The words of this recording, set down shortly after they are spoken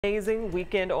Amazing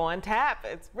weekend on tap.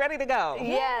 It's ready to go.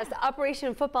 Yes,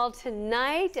 Operation Football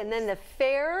tonight, and then the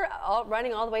fair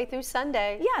running all the way through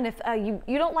Sunday. Yeah, and if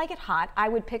you don't like it hot, I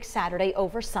would pick Saturday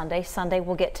over Sunday. Sunday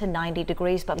will get to 90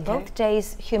 degrees, but both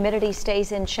days humidity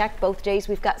stays in check. Both days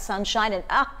we've got sunshine, and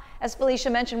as Felicia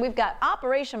mentioned, we've got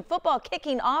Operation Football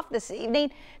kicking off this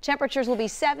evening. Temperatures will be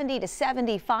 70 to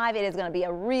 75. It is going to be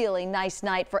a really nice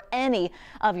night for any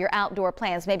of your outdoor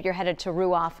plans. Maybe you're headed to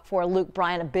Ruoff for Luke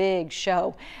Bryan, a big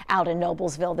show out in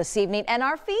Noblesville this evening. And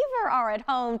our Fever are at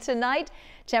home tonight.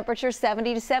 Temperatures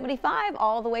 70 to 75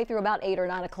 all the way through about 8 or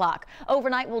 9 o'clock.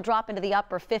 Overnight will drop into the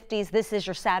upper 50s. This is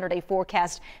your Saturday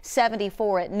forecast.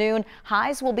 74 at noon.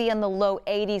 Highs will be in the low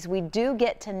 80s. We do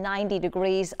get to 90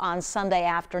 degrees on Sunday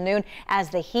afternoon. As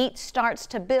the heat starts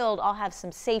to build, I'll have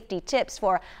some safety tips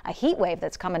for a heat wave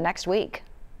that's coming next week.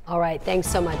 All right. Thanks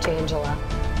so much, Angela.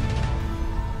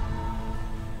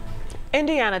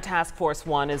 Indiana Task Force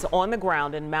 1 is on the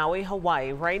ground in Maui,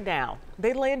 Hawaii right now.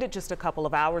 They landed just a couple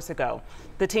of hours ago.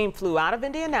 The team flew out of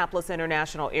Indianapolis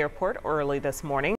International Airport early this morning.